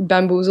absolutely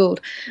bamboozled.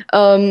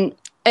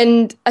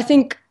 And I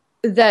think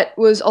that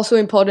was also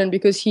important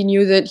because he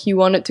knew that he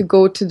wanted to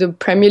go to the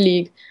Premier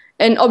League.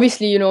 And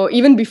obviously,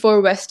 even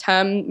before West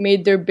Ham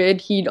made their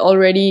bid, he'd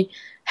already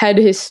had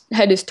his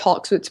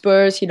talks with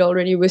Spurs. He'd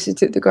already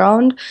visited the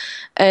ground,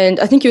 and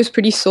I think he was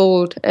pretty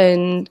sold.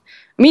 And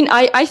I mean,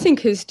 I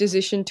think his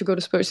decision to go to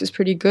Spurs is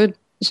pretty good.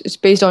 It's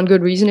based on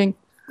good reasoning.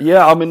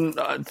 Yeah, I mean,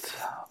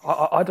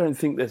 I don't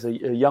think there's a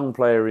young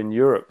player in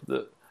Europe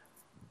that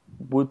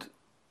would,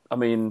 I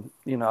mean,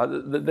 you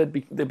know,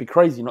 they'd be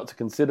crazy not to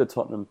consider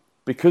Tottenham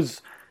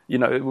because, you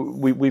know,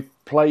 we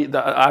played,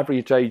 the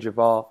average age of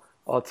our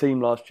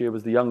team last year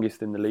was the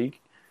youngest in the league.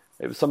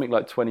 It was something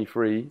like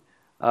 23.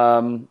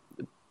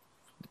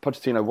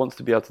 Pochettino wants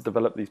to be able to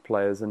develop these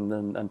players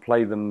and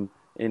play them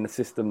in a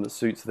system that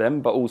suits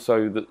them, but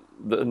also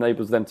that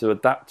enables them to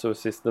adapt to a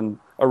system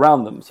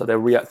around them. So they're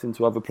reacting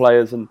to other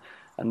players and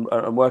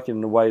working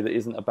in a way that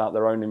isn't about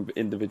their own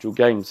individual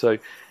game. So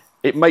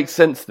it makes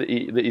sense that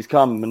he's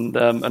come,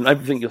 and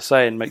everything you're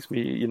saying makes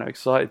me, you know,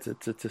 excited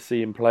to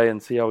see him play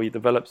and see how he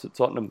develops at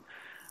Tottenham.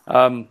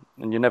 And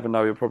you never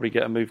know, he'll probably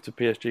get a move to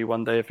PSG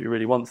one day if he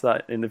really wants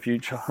that in the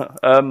future.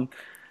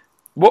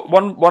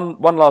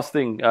 One last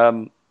thing,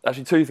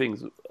 actually two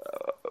things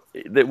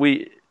that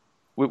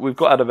we've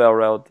got out of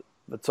Elreld,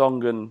 the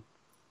Tongan,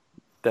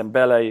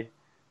 Dembele,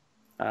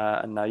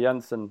 and now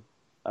Janssen,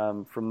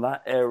 from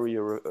that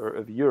area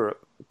of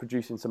Europe,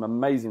 producing some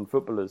amazing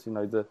footballers. You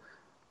know, the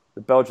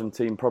Belgian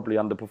team probably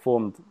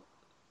underperformed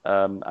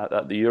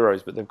at the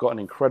Euros, but they've got an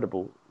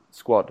incredible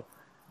squad.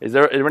 Are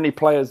there any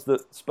players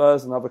that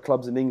Spurs and other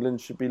clubs in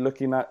England should be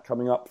looking at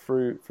coming up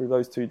through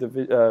those two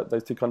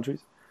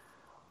countries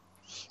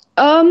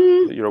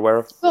that you're aware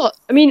of? Well,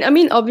 I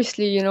mean,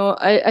 obviously, you know,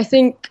 I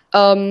think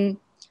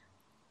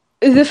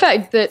the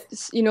fact that,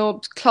 you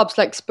know, clubs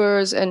like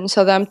Spurs and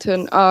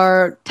Southampton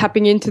are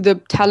tapping into the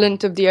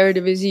talent of the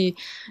Eredivisie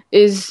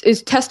is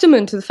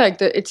testament to the fact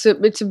that it's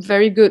a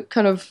very good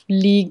kind of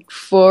league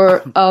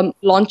for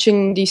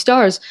launching these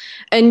stars.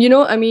 And, you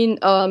know, I mean,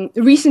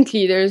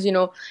 recently there's, you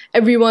know,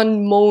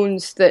 everyone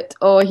moans that,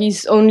 oh,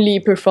 he's only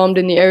performed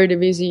in the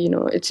Eredivisie, you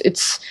know, it's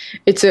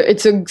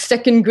a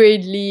second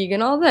grade league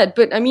and all that.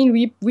 But I mean,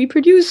 we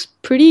produce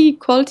pretty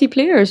quality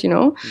players, you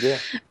know. Yeah.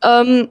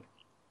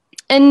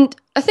 And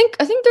I think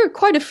there are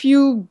quite a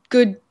few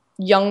good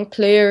young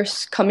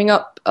players coming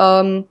up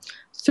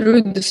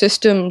through the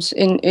systems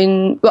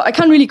well, I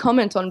can't really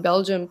comment on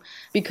Belgium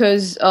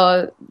because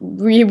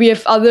we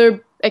have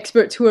other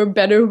experts who are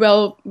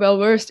well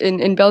versed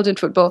in Belgian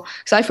football,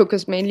 because I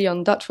focus mainly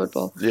on Dutch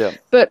football. Yeah.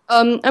 But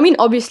I mean,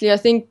 obviously, I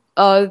think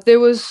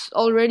there was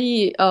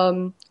already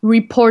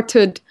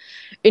reported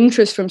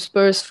interest from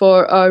Spurs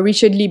for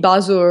Richard Lee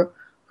Bazur,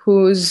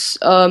 who's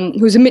a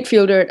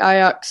midfielder at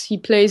Ajax. He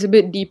plays a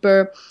bit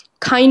deeper,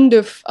 kind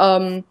of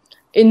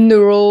in the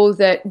role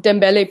that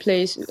Dembele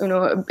plays. You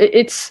know,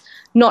 it's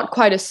not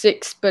quite a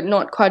 6, but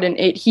not quite an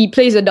 8. He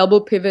plays a double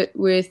pivot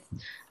with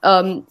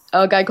a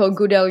guy called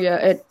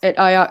Goudelje at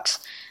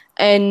Ajax,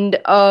 and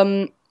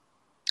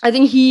I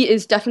think he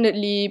is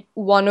definitely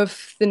one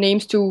of the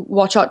names to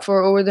watch out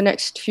for over the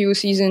next few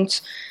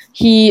seasons.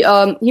 He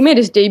made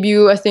his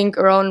debut, I think,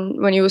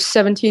 around when he was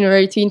 17 or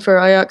 18 for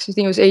Ajax. I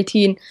think it was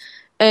 18.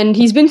 And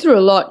he's been through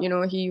a lot, you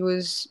know. He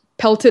was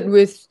pelted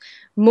with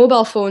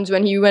mobile phones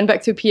when he went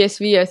back to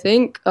PSV, I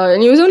think,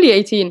 and he was only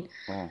 18.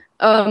 Wow.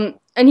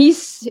 And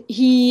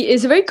he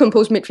is a very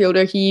composed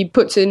midfielder. He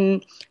puts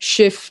in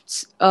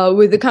shifts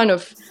with the kind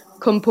of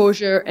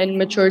composure and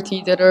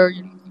maturity that are,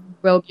 you know,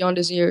 well beyond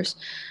his years.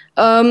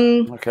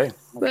 Okay.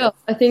 Well,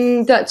 I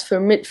think that's for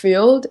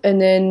midfield, and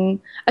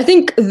then I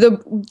think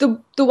the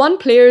one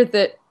player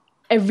that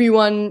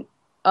everyone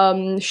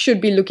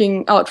should be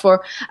looking out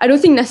for. I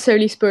don't think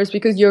necessarily Spurs,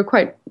 because you're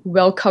quite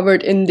well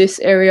covered in this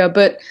area,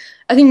 but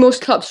I think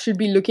most clubs should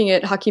be looking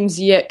at Hakim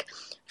Ziyech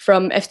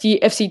from FC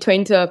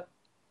Twente,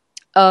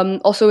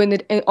 also in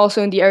the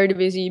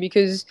Eredivisie,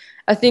 because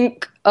I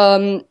think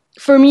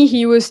for me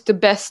he was the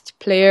best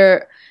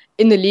player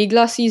in the league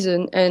last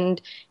season, and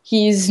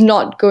he's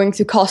not going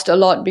to cost a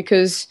lot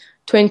because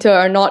Twente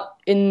are not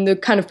in the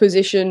kind of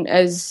position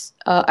as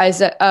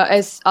AZ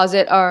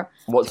are.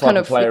 What type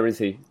of player is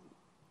he?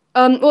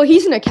 Well,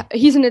 he's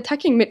an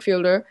attacking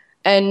midfielder,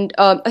 and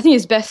I think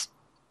his best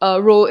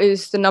role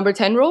is the number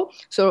 10 role,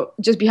 so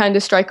just behind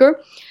the striker.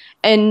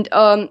 And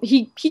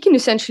he can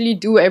essentially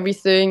do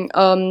everything.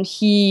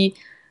 He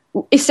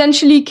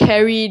essentially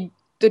carried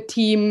the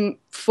team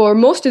for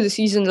most of the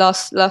season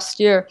last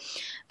year,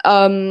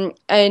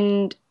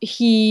 and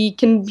he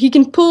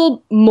can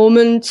pull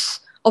moments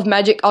of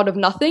magic out of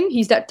nothing.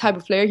 He's that type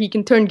of player. He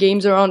can turn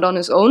games around on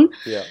his own.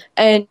 Yeah.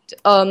 And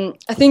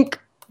I think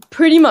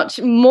pretty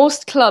much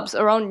most clubs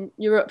around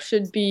Europe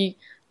should be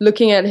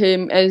looking at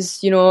him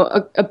as, you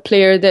know, a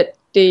player that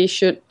they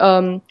should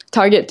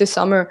target this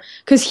summer,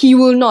 because he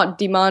will not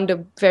demand a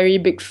very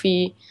big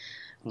fee.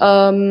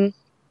 Okay.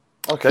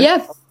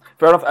 Yeah.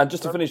 Fair enough. And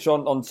just to finish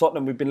on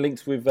Tottenham, we've been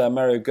linked with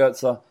Mario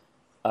Götze.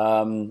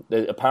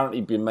 They've apparently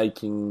been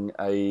making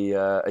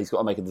he's got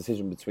to make a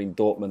decision between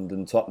Dortmund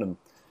and Tottenham,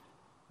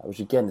 which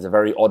again is a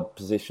very odd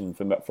position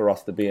for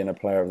us to be in, a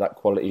player of that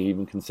quality,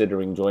 even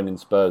considering joining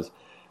Spurs.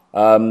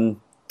 I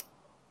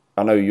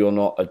know you're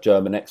not a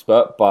German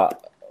expert,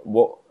 but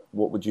what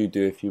would you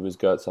do if you was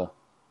Götze?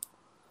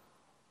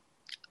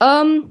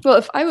 Well,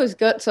 if I was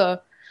Götze,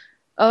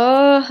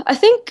 I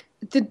think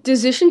the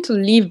decision to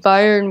leave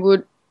Bayern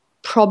would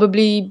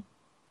probably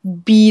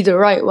be the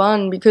right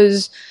one,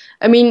 because,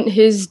 I mean,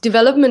 his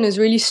development is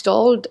really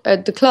stalled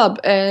at the club,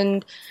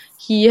 and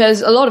he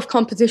has a lot of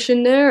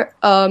competition there.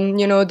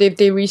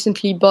 They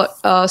recently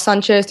bought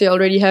Sanchez. They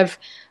already have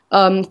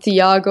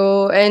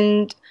Thiago,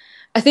 and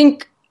I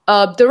think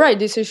the right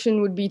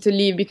decision would be to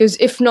leave, because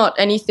if not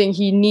anything,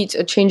 he needs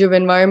a change of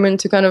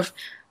environment to kind of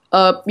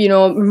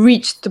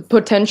reach the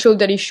potential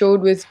that he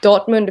showed with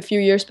Dortmund a few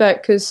years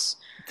back. Because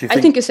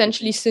I think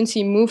essentially since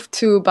he moved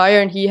to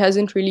Bayern, he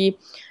hasn't really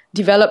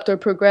developed or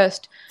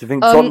progressed. Do you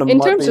think Tottenham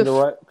might be the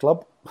right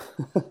club?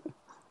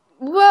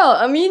 Well,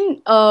 I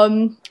mean,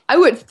 I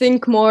would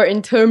think more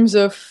in terms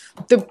of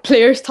the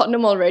players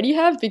Tottenham already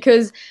have,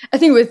 because I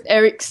think with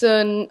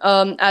Eriksen,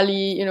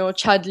 Ali,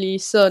 Chadli,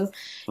 Son,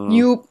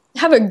 you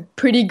have a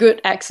pretty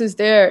good access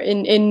there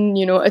in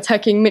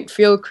attacking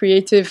midfield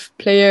creative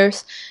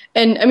players.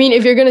 And I mean,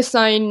 if you're going to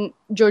sign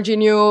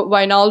Jorginho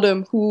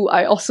Wijnaldum, who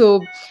I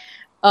also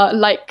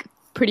like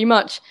pretty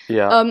much,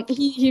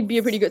 he'd be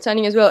a pretty good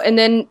signing as well. And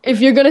then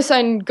if you're going to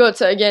sign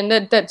Götze again,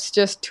 that's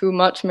just too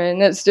much, man.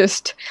 That's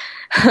just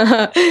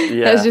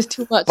that's just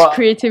too much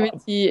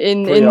creativity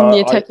in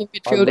the attacking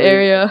midfield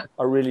area.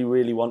 I really,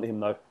 really want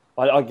him though.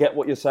 I get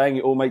what you're saying.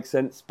 It all makes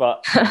sense,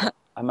 but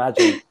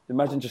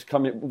imagine just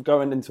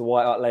going into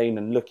White Hart Lane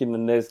and looking,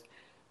 and there's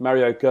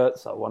Mario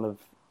Götze,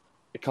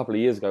 a couple of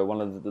years ago,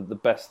 one of the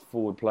best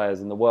forward players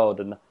in the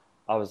world, and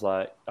I was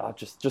like,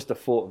 just the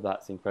thought of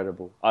that's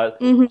incredible.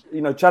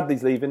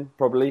 Chadley's leaving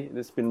probably.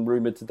 It's been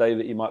rumoured today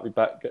that he might be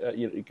back.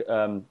 He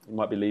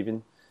might be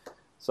leaving,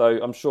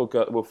 so I'm sure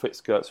we'll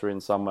fix Götze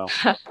in somehow.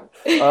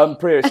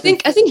 Priya, I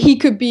think he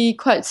could be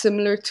quite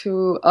similar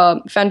to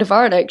Van der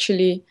Vaart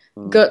actually.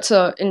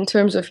 Götze, in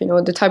terms of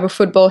the type of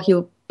football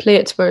he'll play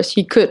at Spurs,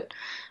 he could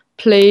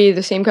play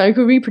the same kind. He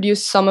could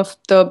reproduce some of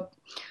the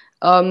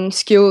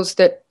skills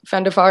that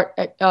Van der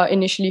Vaart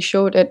initially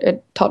showed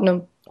at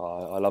Tottenham.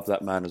 I love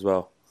that man as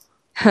well.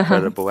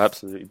 Incredible,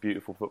 absolutely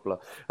beautiful footballer.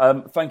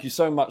 Thank you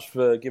so much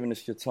for giving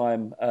us your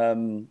time.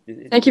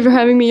 Thank you for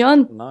having me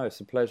on. No,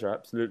 it's a pleasure,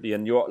 absolutely.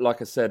 And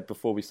like I said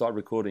before we started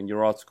recording,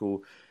 your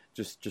article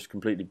just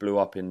completely blew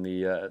up in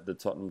the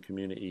Tottenham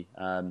community.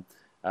 It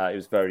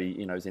was very,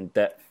 it was in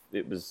depth.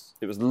 It was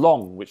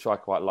long, which I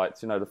quite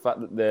liked. The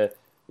fact that they're,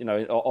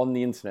 on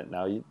the internet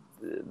now,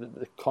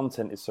 the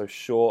content is so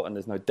short and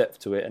there's no depth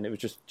to it, and it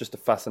was just a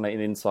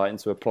fascinating insight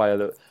into a player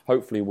that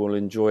hopefully will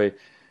enjoy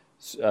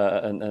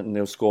and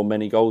they'll score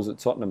many goals at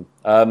Tottenham.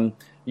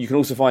 You can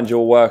also find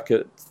your work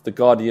at The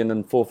Guardian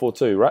and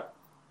 442, right?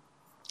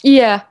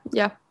 Yeah.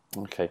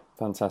 Okay,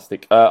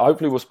 fantastic.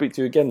 Hopefully we'll speak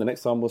to you again the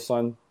next time we'll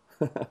sign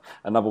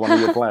another one of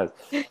your players.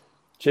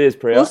 Cheers,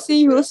 Priya.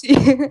 We'll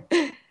see.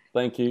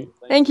 Thank you.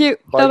 Thank you.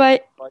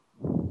 Bye-bye.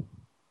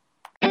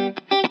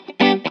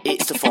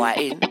 It's the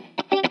fighting.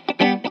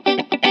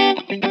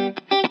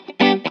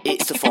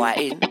 It's the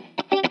fighting.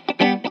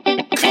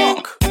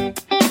 Clock.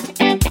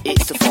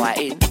 It's the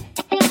fighting.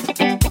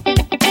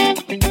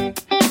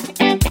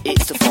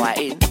 It's the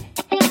fighting.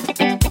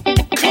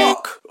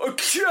 Clock.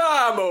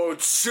 Come on,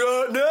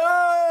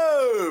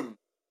 Tottenham!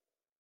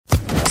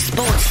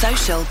 Sports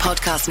Social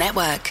Podcast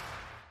Network.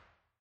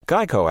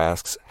 Geico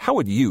asks, how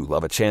would you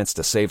love a chance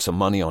to save some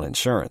money on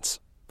insurance?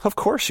 Of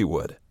course you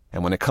would.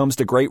 And when it comes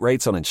to great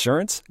rates on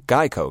insurance,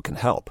 Geico can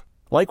help.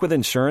 Like with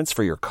insurance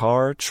for your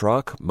car,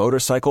 truck,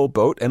 motorcycle,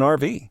 boat, and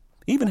RV.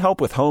 Even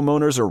help with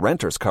homeowners or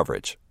renters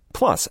coverage.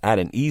 Plus, add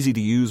an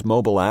easy-to-use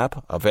mobile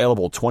app,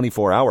 available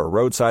 24-hour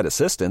roadside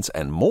assistance,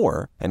 and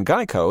more, and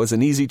Geico is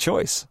an easy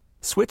choice.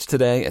 Switch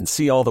today and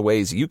see all the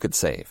ways you could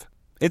save.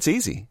 It's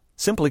easy.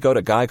 Simply go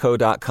to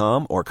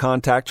geico.com or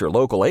contact your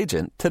local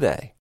agent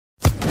today.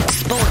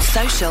 Sports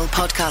Social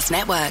Podcast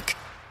Network.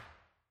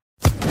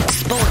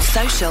 Sports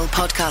Social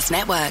Podcast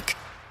Network.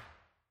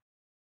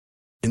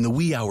 In the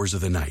wee hours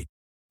of the night,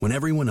 when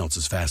everyone else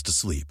is fast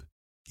asleep,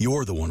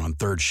 you're the one on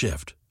third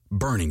shift,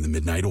 burning the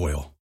midnight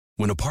oil.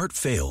 When a part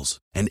fails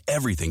and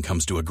everything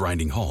comes to a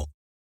grinding halt,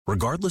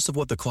 regardless of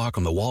what the clock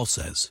on the wall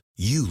says,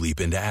 you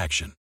leap into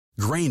action.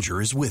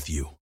 Grainger is with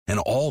you and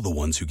all the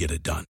ones who get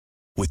it done.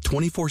 With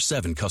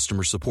 24/7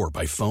 customer support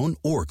by phone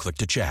or click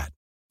to chat.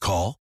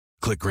 Call,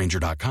 click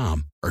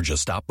Grainger.com, or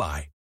just stop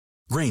by.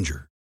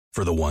 Grainger,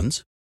 for the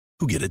ones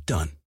who get it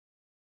done.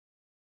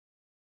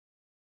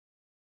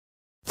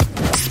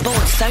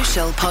 Sports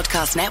Social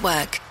Podcast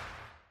Network.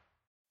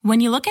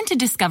 When you look into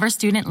Discover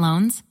Student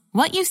Loans,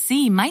 what you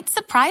see might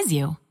surprise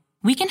you.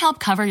 We can help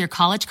cover your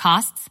college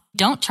costs,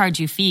 don't charge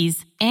you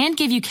fees, and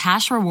give you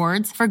cash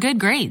rewards for good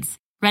grades.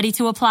 Ready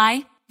to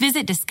apply?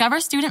 Visit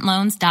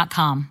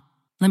discoverstudentloans.com.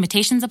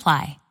 Limitations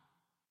apply.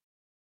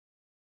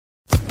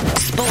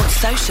 Sports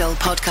Social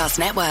Podcast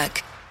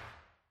Network.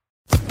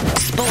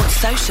 Sports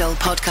Social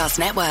Podcast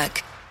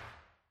Network.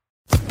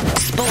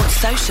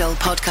 Sports Social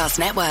Podcast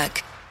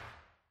Network.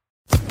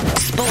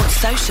 Sports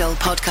Social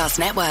Podcast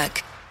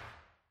Network.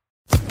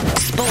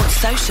 Sports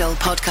Social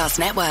Podcast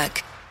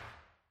Network.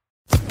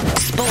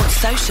 Sports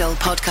Social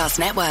Podcast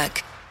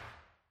Network.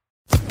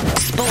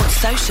 Sports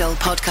Social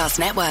Podcast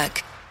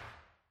Network.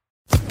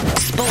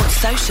 Sports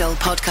Social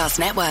Podcast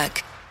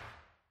Network.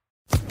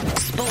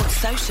 Sports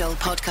Social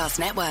Podcast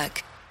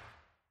Network.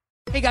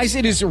 Hey guys,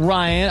 it is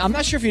Ryan. I'm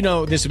not sure if you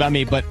know this about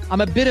me, but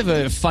I'm a bit of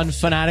a fun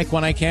fanatic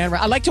when I can.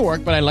 I like to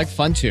work, but I like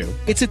fun too.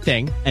 It's a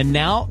thing. And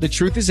now the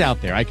truth is out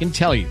there. I can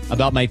tell you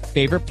about my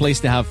favorite place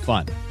to have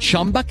fun.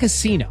 Chumba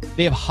Casino.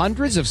 They have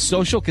hundreds of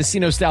social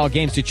casino style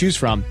games to choose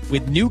from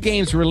with new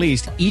games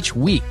released each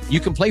week.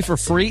 You can play for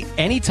free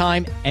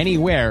anytime,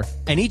 anywhere.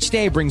 And each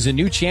day brings a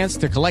new chance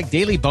to collect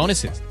daily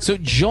bonuses. So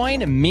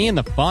join me in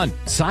the fun.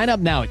 Sign up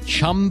now at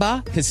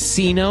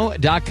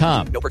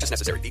ChumbaCasino.com. No purchase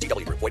necessary.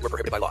 VGW Group. Void where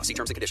prohibited by law. See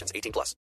terms and conditions. 18+.